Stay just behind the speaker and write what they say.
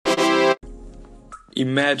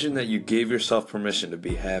Imagine that you gave yourself permission to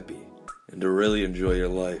be happy and to really enjoy your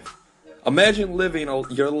life. Imagine living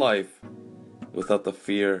your life without the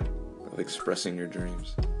fear of expressing your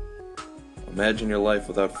dreams. Imagine your life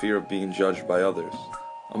without fear of being judged by others.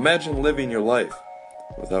 Imagine living your life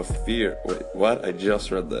without fear. Wait, what? I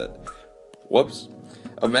just read that. Whoops.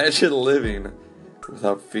 Imagine living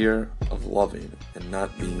without fear of loving and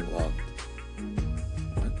not being loved.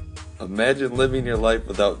 What? Imagine living your life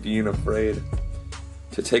without being afraid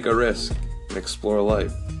to take a risk and explore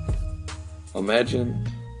life. Imagine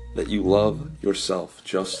that you love yourself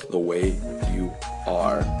just the way you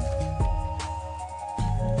are.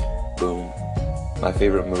 Boom. My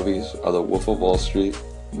favorite movies are The Wolf of Wall Street,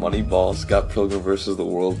 Moneyball, Scott Pilgrim vs. the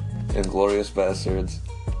World, Inglourious Basterds,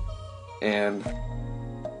 and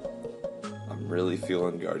I'm really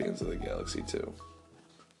feeling Guardians of the Galaxy too.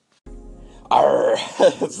 Arr,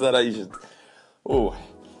 that's that I should. Ooh,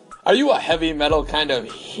 are you a heavy metal kind of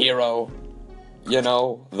hero? You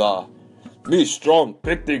know, the me strong,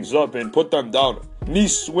 pick things up and put them down. Knee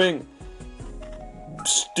swing,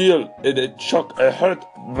 steal, and it chuck, it hurt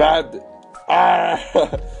bad. Ah!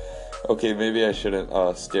 Okay, maybe I shouldn't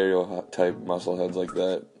stereotype muscleheads like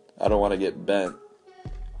that. I don't want to get bent.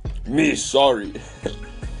 Me sorry.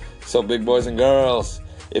 So big boys and girls,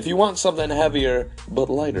 if you want something heavier but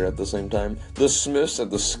lighter at the same time, the Smiths at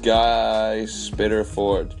the Sky Spitter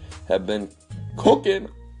Forge have been cooking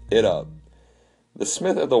it up. The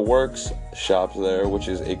Smith at the Works shop there, which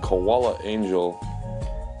is a koala angel.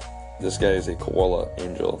 This guy is a koala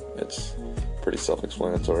angel. It's pretty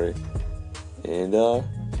self-explanatory. And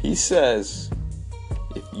he says,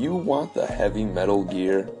 if you want the heavy metal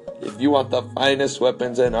gear, if you want the finest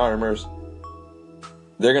weapons and armors,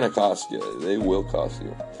 they're gonna cost you. They will cost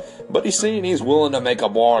you. But he's saying he's willing to make a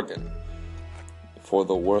bargain for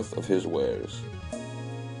the worth of his wares.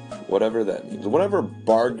 Whatever that means. Whatever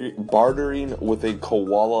bartering with a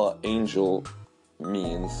koala angel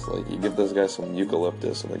means. Like, you give this guy some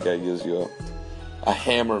eucalyptus and the guy gives you a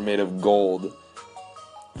hammer made of gold.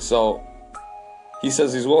 So he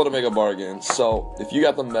says he's willing to make a bargain. So if you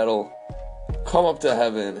got the metal, come up to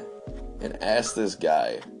heaven and ask this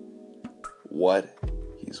guy what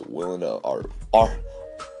he's willing to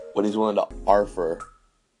offer.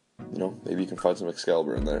 You know, maybe you can find some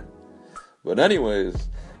Excalibur in there. But anyways,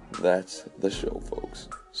 that's the show, folks.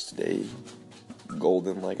 Stay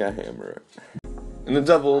golden like a hammer. And the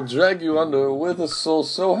devil will drag you under with a soul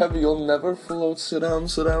so heavy you'll never float. Sit down,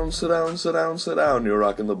 sit down, sit down, sit down, sit down. You're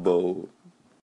rocking the boat.